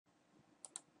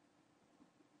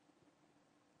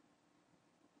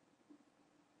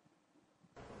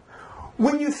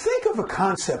When you think of a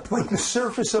concept like the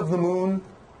surface of the moon,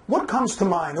 what comes to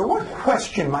mind, or what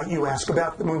question might you ask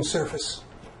about the moon's surface?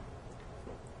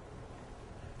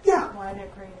 Yeah. Why are there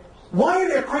craters? Why are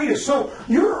there craters? So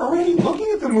you're already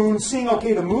looking at the moon, seeing,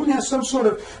 okay, the moon has some sort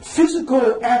of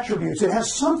physical attributes. It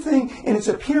has something in its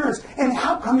appearance. And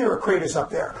how come there are craters up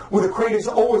there? Were the craters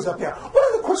always up there?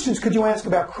 What other questions could you ask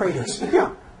about craters?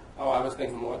 Yeah. Oh, I was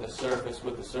thinking more of the surface.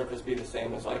 Would the surface be the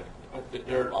same as like the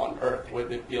dirt on Earth?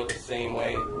 Would it feel the same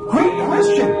way? Great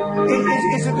question.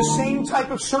 Is it the same type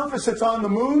of surface that's on the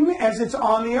moon as it's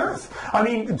on the Earth? I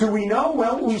mean, do we know?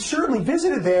 Well, we certainly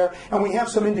visited there, and we have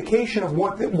some indication of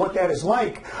what that is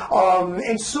like.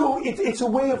 And so it's a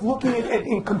way of looking at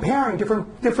and comparing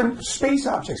different space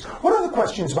objects. What other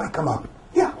questions might come up?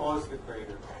 Yeah. What caused the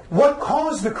craters? What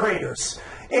caused the craters?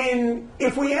 And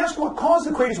if we ask what caused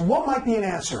the craters, what might be an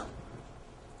answer?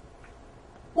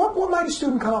 What might a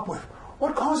student come up with?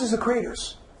 What causes the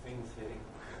craters? Things hitting.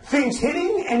 Things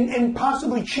hitting and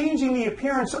possibly changing the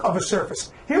appearance of a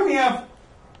surface. Here we have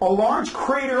a large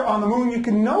crater on the moon. You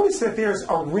can notice that there's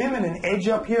a rim and an edge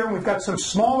up here, and we've got some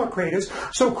smaller craters.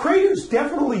 So craters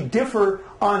definitely differ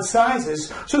on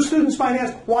sizes. So students might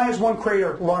ask, why is one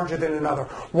crater larger than another?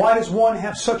 Why does one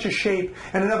have such a shape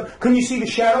and another? Can you see the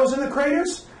shadows in the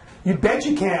craters? You bet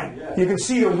you can. You can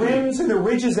see the rims and the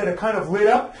ridges that are kind of lit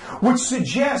up, which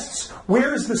suggests,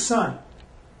 where is the sun?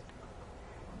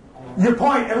 Your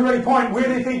point, everybody point, where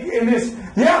do they think in this?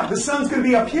 Yeah, the sun's going to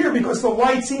be up here because the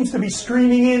light seems to be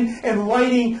streaming in and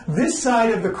lighting this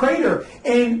side of the crater.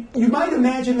 And you might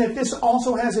imagine that this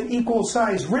also has an equal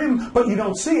size rim, but you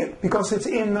don't see it because it's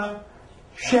in the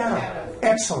shadow.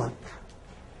 Excellent.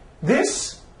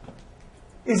 This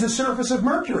is the surface of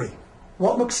Mercury.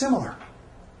 What looks similar?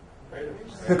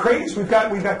 The craters. We've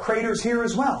got craters here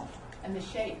as well. And the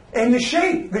shape. And the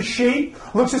shape. The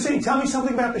shape looks the same. Tell me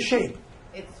something about the shape.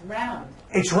 It's round.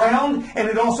 It's round, and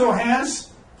it also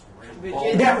has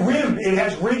that rim. It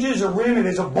has ridges, a rim, and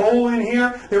there's a bowl in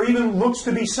here. There even looks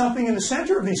to be something in the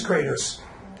center of these craters.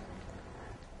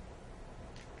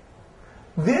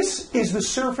 This is the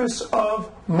surface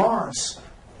of Mars.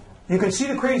 You can see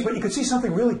the craters, but you can see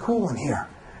something really cool in here.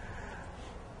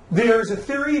 There's a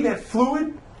theory that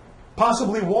fluid,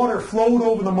 possibly water, flowed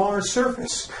over the Mars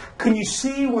surface. Can you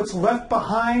see what's left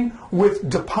behind with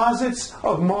deposits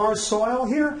of Mars soil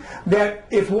here? That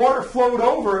if water flowed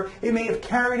over, it may have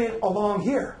carried it along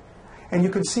here. And you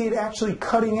can see it actually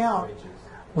cutting out.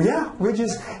 Yeah,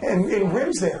 ridges and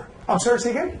rims there. I'm sorry,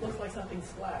 say again? It looks like something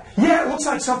splashed. Yeah, it looks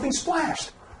like something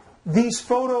splashed. These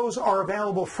photos are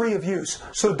available free of use,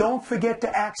 so don't forget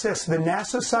to access the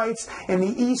NASA sites and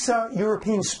the ESA,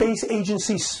 European Space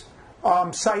Agency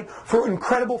site for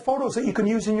incredible photos that you can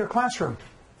use in your classroom.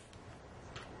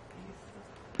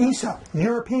 ESA,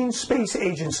 European Space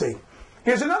Agency.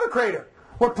 Here's another crater.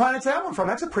 What planet's that one from?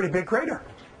 That's a pretty big crater.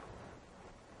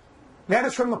 That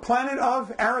is from the planet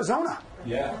of Arizona.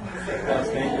 Yeah.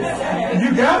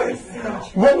 You got it.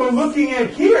 What we're looking at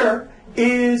here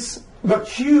is the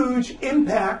huge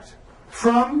impact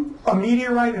from a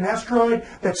meteorite, an asteroid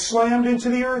that slammed into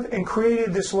the Earth and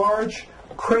created this large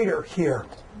crater here.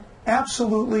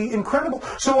 Absolutely incredible.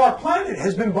 So our planet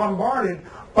has been bombarded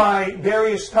by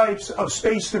various types of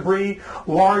space debris,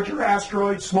 larger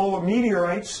asteroids, smaller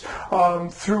meteorites,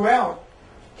 throughout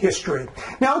history.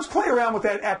 Now let's play around with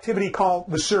that activity called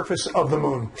the surface of the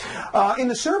moon. In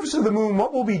the surface of the moon,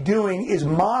 what we'll be doing is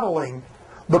modeling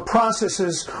the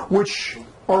processes which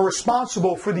are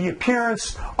responsible for the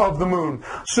appearance of the moon.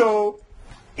 So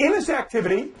in this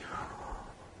activity,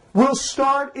 we'll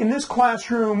start in this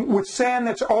classroom with sand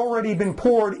that's already been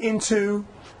poured into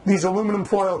these aluminum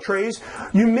foil trays.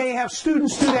 You may have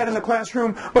students do that in the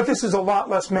classroom, but this is a lot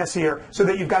less messier so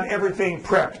that you've got everything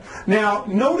prepped. Now,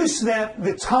 notice that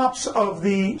the tops of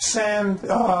the sand,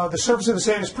 the surface of the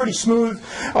sand is pretty smooth.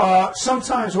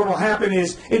 Sometimes what will happen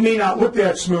is it may not look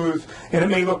that smooth, and it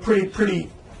may look pretty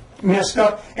messed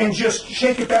up, and just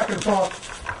shake it back and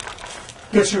forth.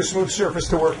 Gets you a smooth surface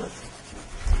to work with.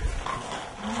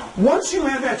 Once you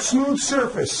have that smooth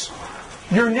surface,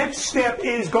 your next step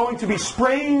is going to be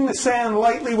spraying the sand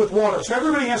lightly with water. So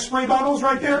everybody has spray bottles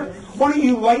right there. Why don't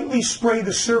you lightly spray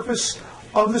the surface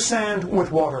of the sand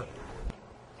with water?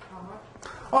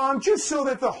 Just so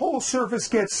that the whole surface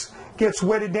gets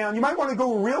wetted down. You might want to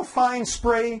go real fine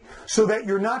spray so that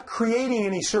you're not creating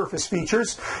any surface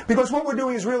features, because what we're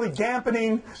doing is really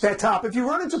dampening that top. If you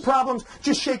run into problems,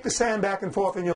 just shake the sand back and forth and you'll